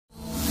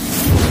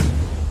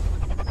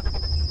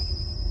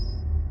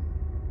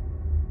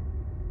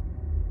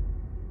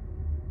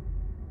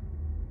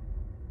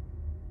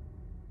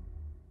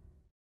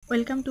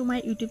Welcome to my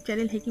YouTube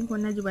channel হেকিম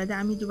কন্যা জুবাইদা।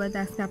 আমি জুবাইদা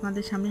আজকে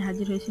আপনাদের সামনে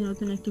হাজির হয়েছি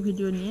নতুন একটি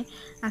ভিডিও নিয়ে।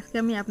 আজকে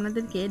আমি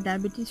আপনাদেরকে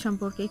ডায়াবেটিস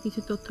সম্পর্কে কিছু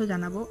তথ্য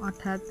জানাবো,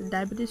 অর্থাৎ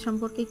ডায়াবেটিস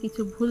সম্পর্কে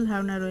কিছু ভুল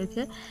ধারণা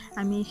রয়েছে।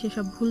 আমি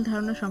সেসব ভুল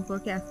ধারণা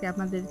সম্পর্কে আজকে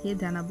আপনাদেরকে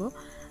জানাবো।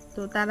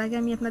 তো তার আগে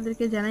আমি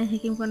আপনাদেরকে জানাই,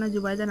 হেকিম কন্যা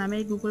জুবাইদা নামে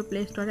গুগল প্লে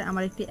স্টোরে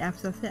আমার একটি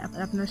অ্যাপস আছে।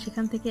 আপনারা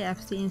সেখান থেকে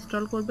অ্যাপসটি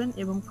ইনস্টল করবেন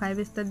এবং 5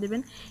 স্টার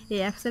দেবেন। এই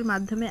অ্যাপসের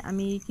মাধ্যমে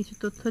আমি কিছু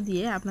তথ্য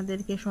দিয়ে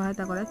আপনাদেরকে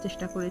সহায়তা করার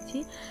চেষ্টা করেছি।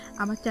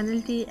 আমার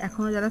চ্যানেলটি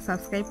এখনও যারা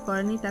সাবস্ক্রাইব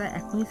করেনি তারা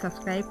এখনই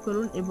সাবস্ক্রাইব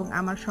করুন, এবং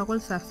আমার সকল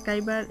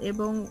সাবস্ক্রাইবার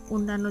এবং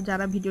অন্যান্য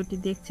যারা ভিডিওটি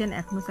দেখছেন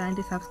এখনও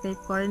চ্যানেলটি সাবস্ক্রাইব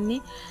করেননি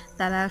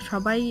তারা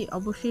সবাই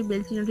অবশ্যই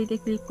বেল চিহ্নটিতে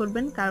ক্লিক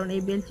করবেন, কারণ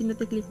এই বেল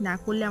চিহ্নতে ক্লিক না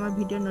করলে আমার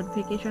ভিডিওর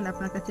নোটিফিকেশন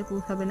আপনার কাছে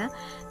পৌঁছাবে না।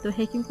 তো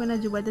হেকিম কন্যা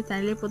জুবাইদা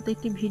চ্যানেলের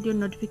প্রত্যেকটি ভিডিওর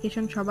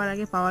নোটিফিকেশন সবার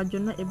আগে পাওয়ার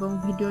জন্য এবং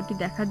ভিডিওটি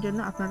দেখার জন্য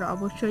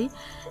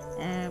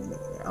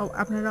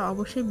আপনারা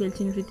অবশ্যই বেল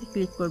চিহ্নটিতে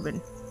ক্লিক করবেন।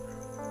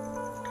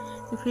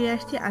 ফিরে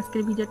আসছি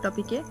আজকের ভিডিওর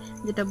টপিকে,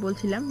 যেটা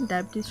বলছিলাম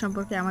ডায়াবেটিস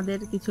সম্পর্কে আমাদের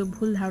কিছু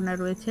ভুল ধারণা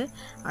রয়েছে।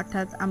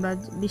 অর্থাৎ আমরা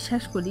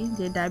বিশ্বাস করি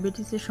যে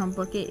ডায়াবেটিসের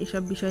সম্পর্কে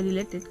এসব বিষয়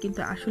রিলেটেড,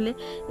 কিন্তু আসলে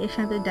এর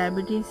সাথে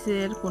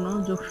ডায়াবেটিসের কোনো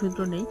যোগসূত্র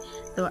নেই।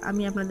 তো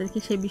আমি আপনাদেরকে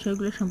সেই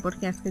বিষয়গুলো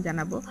সম্পর্কে আজকে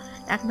জানাবো।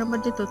 1 নম্বর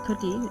যে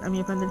তথ্যটি আমি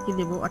আপনাদেরকে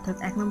দেবো, অর্থাৎ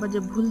 1 নম্বর যে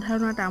ভুল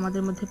ধারণাটা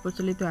আমাদের মধ্যে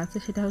প্রচলিত আছে,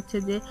 সেটা হচ্ছে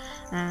যে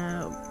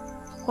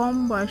কম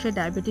বয়সে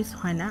ডায়াবেটিস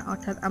হয় না।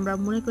 অর্থাৎ আমরা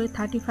মনে করি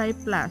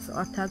 35+,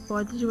 অর্থাৎ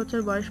 35 বছর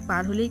বয়স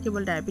পার হলেই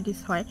কেবল ডায়াবেটিস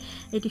হয়।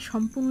 এটি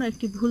সম্পূর্ণ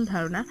একটি ভুল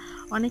ধারণা।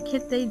 অনেক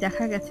ক্ষেত্রেই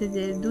দেখা গেছে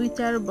যে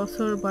 2-4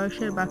 বছর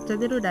বয়সের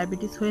বাচ্চাদেরও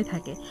ডায়াবেটিস হয়ে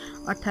থাকে।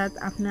 অর্থাৎ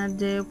আপনার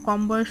যে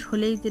কম বয়স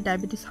হলেই যে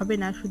ডায়াবেটিস হবে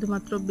না,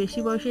 শুধুমাত্র বেশি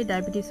বয়সেই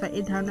ডায়াবেটিস হয়,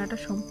 এই ধারণাটা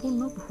সম্পূর্ণ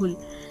ভুল।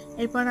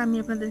 এরপর আমি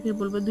আপনাদেরকে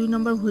বলবো 2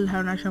 নম্বর ভুল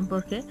ধারণা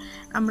সম্পর্কে।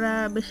 আমরা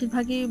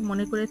বেশিরভাগই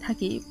মনে করে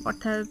থাকি,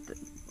 অর্থাৎ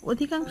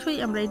অধিকাংশই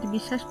আমরা এটি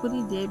বিশ্বাস করি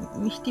যে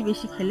মিষ্টি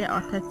বেশি খেলে,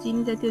 অর্থাৎ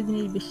চিনি জাতীয়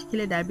জিনিস বেশি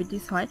খেলে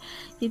ডায়াবেটিস হয়।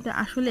 কিন্তু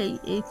আসলেই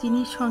এই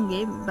চিনির সঙ্গে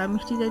বা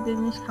মিষ্টি জাতীয়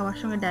জিনিস খাওয়ার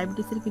সঙ্গে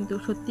ডায়াবেটিসের কিন্তু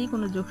সত্যিই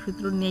কোনো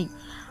যোগসূত্র নেই।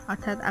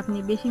 অর্থাৎ আপনি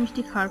বেশি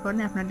মিষ্টি খাওয়ার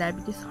কারণে আপনার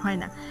ডায়াবেটিস হয়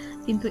না,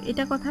 কিন্তু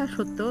এটা কথা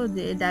সত্য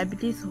যে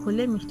ডায়াবেটিস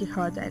হলে মিষ্টি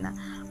খাওয়া যায় না।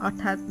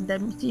 অর্থাৎ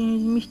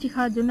মিষ্টি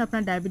খাওয়ার জন্য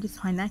আপনার ডায়াবেটিস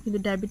হয় না, কিন্তু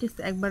ডায়াবেটিস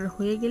একবার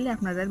হয়ে গেলে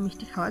আপনার আর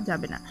মিষ্টি খাওয়া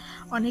যাবে না।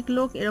 অনেক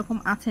লোক এরকম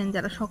আছেন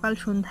যারা সকাল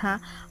সন্ধ্যা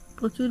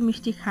প্রচুর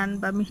মিষ্টি খান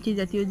বা মিষ্টি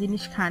জাতীয়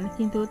জিনিস খান,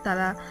 কিন্তু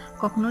তারা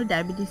কখনোই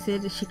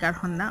ডায়াবেটিসের শিকার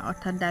হন না,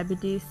 অর্থাৎ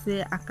ডায়াবেটিসে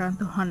আক্রান্ত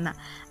হন না।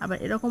 আবার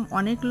এরকম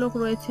অনেক লোক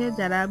রয়েছে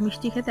যারা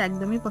মিষ্টি খেতে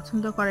একদমই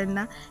পছন্দ করেন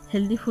না,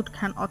 হেলদি ফুড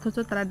খান, অথচ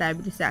তারা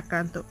ডায়াবেটিসে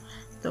আক্রান্ত।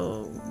 তো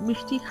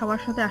মিষ্টি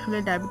খাওয়ার সাথে আসলে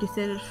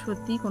ডায়াবেটিসের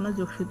সত্যিই কোনো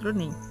যোগসূত্র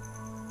নেই।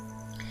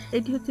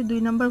 এটি হচ্ছে 2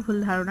 নম্বর ভুল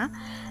ধারণা।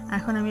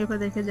 এখন আমি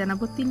আপনাদেরকে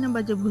জানাবো 3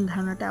 নম্বর যে ভুল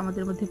ধারণাটা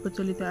আমাদের মধ্যে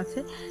প্রচলিত আছে।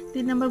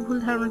 3 নম্বর ভুল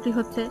ধারণাটি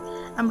হচ্ছে,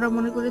 আমরা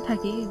মনে করে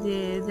থাকি যে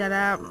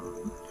যারা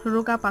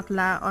রোগা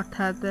পাতলা,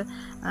 অর্থাৎ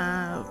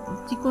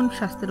চিকন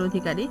স্বাস্থ্যের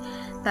অধিকারী,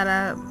 তারা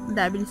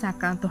ডায়াবেটিসে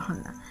আক্রান্ত হন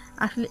না।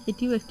 আসলে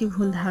এটিও একটি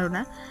ভুল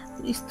ধারণা।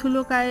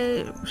 স্থূলকায়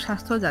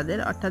স্বাস্থ্য যাদের,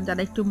 অর্থাৎ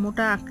যারা একটু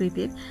মোটা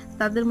আকৃতির,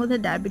 তাদের মধ্যে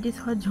ডায়াবেটিস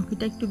হওয়ার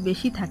ঝুঁকিটা একটু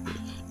বেশি থাকে।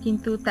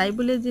 কিন্তু তাই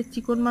বলে যে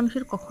চিকন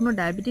মানুষের কখনো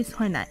ডায়াবেটিস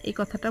হয় না, এই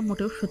কথাটা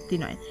মোটেও সত্যি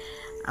নয়।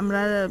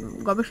 আমরা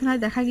গবেষণায়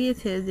দেখা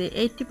গিয়েছে যে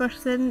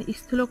 80%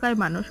 স্থূলকায়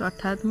মানুষ,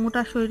 অর্থাৎ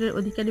মোটা শরীরের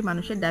অধিকারী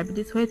মানুষের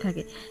ডায়াবেটিস হয়ে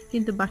থাকে,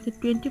 কিন্তু বাকি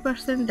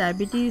 20%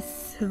 ডায়াবেটিস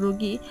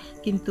রোগী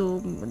কিন্তু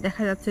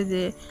দেখা যাচ্ছে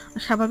যে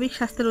স্বাভাবিক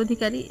স্বাস্থ্যের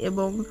অধিকারী,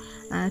 এবং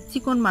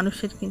চিকন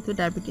মানুষের কিন্তু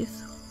ডায়াবেটিস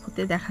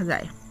হতে দেখা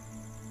যায়।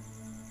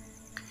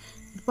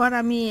 এরপর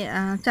আমি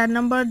 4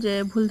 নম্বর যে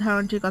ভুল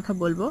ধারণাটির কথা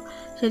বলবো,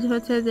 সেটি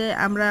হচ্ছে যে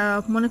আমরা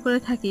মনে করে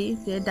থাকি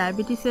যে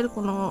ডায়াবেটিসের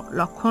কোনো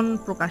লক্ষণ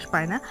প্রকাশ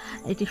পায় না,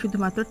 এটি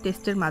শুধুমাত্র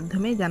টেস্টের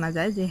মাধ্যমেই জানা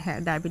যায় যে হ্যাঁ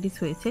ডায়াবেটিস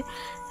হয়েছে।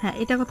 হ্যাঁ,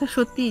 এটা কথা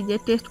সত্যি যে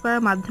টেস্ট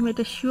করার মাধ্যমে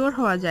এটা শিওর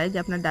হওয়া যায় যে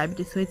আপনার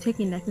ডায়াবেটিস হয়েছে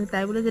কি না, কিন্তু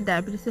তাই বলে যে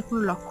ডায়াবেটিসের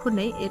কোনো লক্ষণ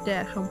নেই, এটা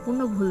সম্পূর্ণ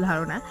ভুল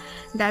ধারণা।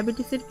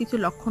 ডায়াবেটিসের কিছু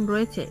লক্ষণ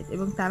রয়েছে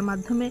এবং তার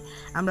মাধ্যমে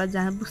আমরা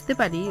বুঝতে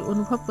পারি,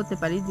 অনুভব করতে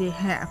পারি যে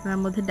হ্যাঁ আপনার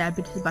মধ্যে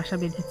ডায়াবেটিস বাসা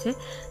বেঁধেছে।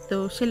 তো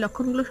সেই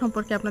লক্ষণগুলো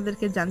সম্পর্কে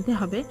আপনাদেরকে জানতে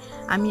হবে।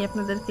 আমি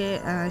আপনাদেরকে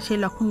সেই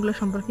লক্ষণগুলো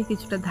সম্পর্কে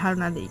কিছুটা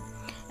ধারণা দিই।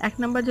 1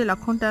 নম্বর যে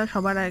লক্ষণটা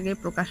সবার আগে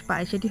প্রকাশ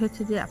পায়, সেটি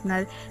হচ্ছে যে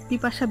আপনার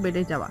পিপাসা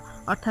বেড়ে যাওয়া।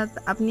 অর্থাৎ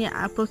আপনি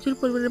প্রচুর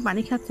পরিমাণে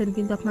পানি খাচ্ছেন,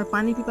 কিন্তু আপনার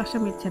পানি পিপাসা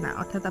মিটছে না,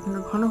 অর্থাৎ আপনার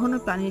ঘন ঘন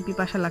পানির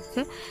পিপাসা লাগছে।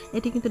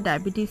 এটি কিন্তু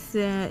ডায়াবেটিস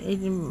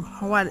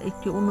হওয়ার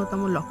একটি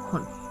অন্যতম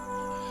লক্ষণ।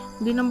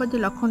 2 নম্বর যে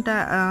লক্ষণটা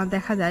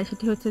দেখা যায়,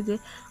 সেটি হচ্ছে যে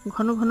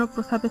ঘন ঘন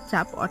প্রস্রাবের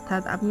চাপ।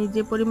 অর্থাৎ আপনি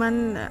যে পরিমাণ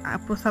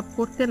প্রস্রাব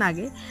করতেন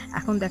আগে,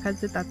 এখন দেখা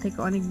যাচ্ছে তার থেকে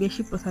অনেক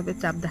বেশি প্রস্রাবের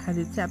চাপ দেখা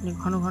দিচ্ছে। আপনি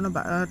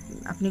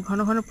ঘন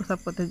ঘন প্রস্রাব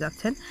করতে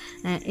যাচ্ছেন।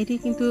 এটি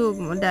কিন্তু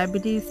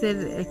ডায়াবেটিসের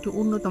একটি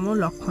অন্যতম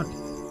লক্ষণ।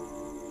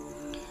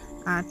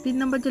 আর 3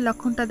 নম্বর যে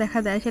লক্ষণটা দেখা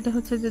দেয়, সেটা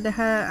হচ্ছে যে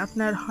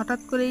আপনার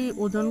হঠাৎ করেই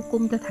ওজন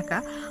কমতে থাকা।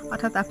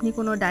 অর্থাৎ আপনি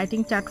কোনো ডায়েটিং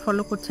চার্ট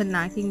ফলো করছেন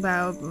না, কিংবা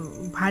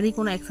ভারী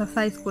কোনো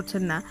এক্সারসাইজ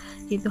করছেন না,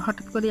 কিন্তু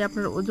হঠাৎ করেই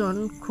আপনার ওজন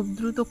খুব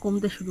দ্রুত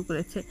কমতে শুরু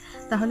করেছে।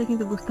 তাহলে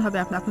কিন্তু বুঝতে হবে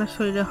আপনার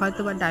শরীরে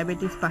হয়তোবা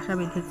ডায়াবেটিস বাসা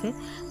বেঁধেছে।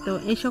 তো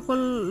এই সকল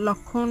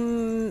লক্ষণ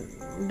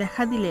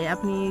দেখা দিলে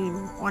আপনি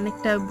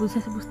অনেকটা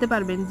বুঝতে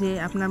পারবেন যে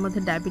আপনার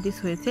মধ্যে ডায়াবেটিস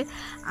হয়েছে।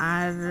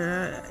 আর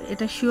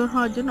এটা শিওর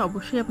হওয়ার জন্য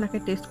অবশ্যই আপনাকে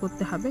টেস্ট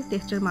করতে হবে।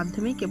 টেস্টের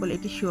মাধ্যমেই কেবল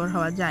এটি শিওর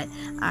হওয়া যায়।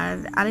 আর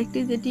আরেকটি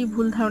যেটি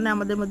ভুল ধারণা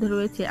আমাদের মধ্যে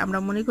রয়েছে, আমরা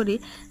মনে করি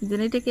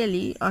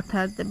জেনেটিক্যালি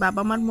অর্থাৎ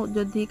বাবা-মার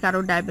যদি কারো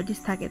ডায়াবেটিস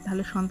থাকে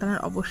তাহলে সন্তানের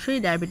অবশ্যই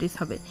ডায়াবেটিস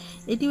হবে।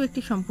 এটিও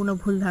একটি সম্পূর্ণ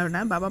ভুল ধারণা।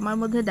 বাবা-মার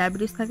মধ্যে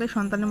ডায়াবেটিস থাকলে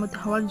সন্তানের মধ্যে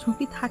হওয়ার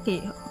ঝুঁকি থাকে,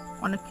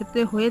 অনেক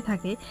ক্ষেত্রে হয়ে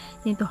থাকে,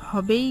 কিন্তু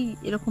হবেই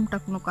এরকমটা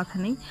কোনো কথা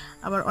নেই।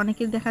 আবার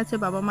অনেকের দেখা যাচ্ছে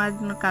বাবা-মার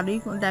কারোই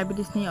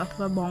ডায়াবেটিস নেই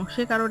অথবা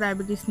বংশে কারো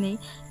ডায়াবেটিস নেই,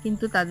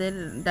 কিন্তু তাদের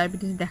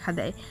ডায়াবেটিস দেখা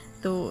দেয়।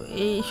 তো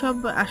এইসব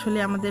আসলে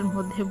আমাদের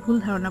মধ্যে ভুল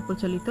ধারণা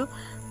প্রচলিত।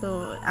 তো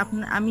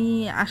আমি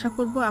আশা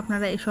করব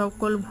আপনারা এই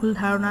সকল ভুল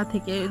ধারণা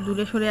থেকে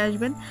দূরে সরে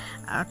আসবেন,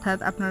 অর্থাৎ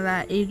আপনারা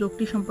এই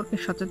রোগটি সম্পর্কে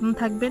সচেতন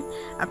থাকবেন,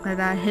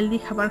 আপনারা হেলদি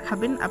খাবার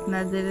খাবেন,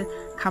 আপনাদের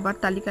খাবার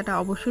তালিকাটা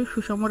অবশ্যই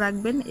সুষম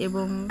রাখবেন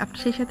এবং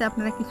সেই সাথে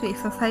আপনারা কিছু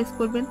এক্সারসাইজ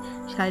করবেন,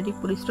 শারীরিক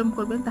পরিশ্রম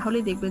করবেন,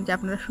 তাহলেই দেখবেন যে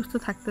আপনারা সুস্থ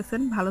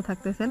থাকতেছেন, ভালো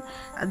থাকতেছেন।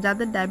 আর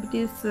যাদের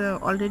ডায়াবেটিস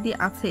অলরেডি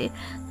আছে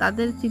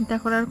তাদের চিন্তা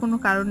করার কোনো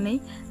কারণ নেই।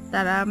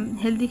 তারা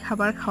হেলদি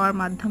খাবার খাওয়ার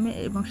মাধ্যমে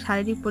এবং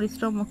শারীরিক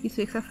পরিশ্রম ও কিছু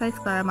এক্সারসাইজ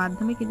করার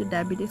মাধ্যমে কিন্তু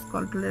ডায়াবেটিস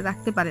কন্ট্রোলে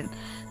রাখতে পারেন।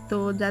 তো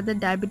যাদের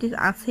ডায়াবেটিস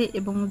আছে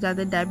এবং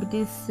যাদের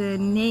ডায়াবেটিস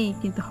নেই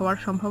কিন্তু হওয়ার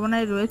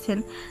সম্ভাবনায় রয়েছেন,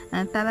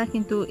 তারা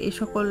কিন্তু এই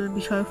সকল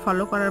বিষয়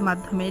ফলো করার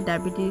মাধ্যমে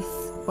ডায়াবেটিস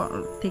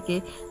থেকে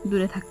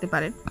দূরে থাকতে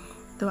পারেন।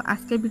 তো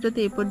আজকের ভিডিওতে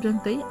এই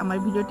পর্যন্তই। আমার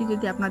ভিডিওটি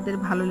যদি আপনাদের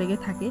ভালো লেগে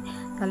থাকে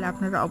তাহলে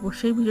আপনারা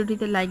অবশ্যই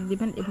ভিডিওটিতে লাইক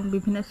দিবেন এবং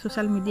বিভিন্ন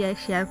সোশ্যাল মিডিয়ায়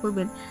শেয়ার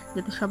করবেন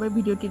যাতে সবাই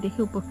ভিডিওটি দেখে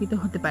উপকৃত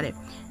হতে পারে।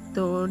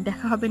 তো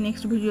দেখা হবে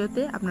নেক্সট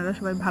ভিডিওতে। আপনারা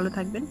সবাই ভালো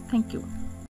থাকবেন। Thank you.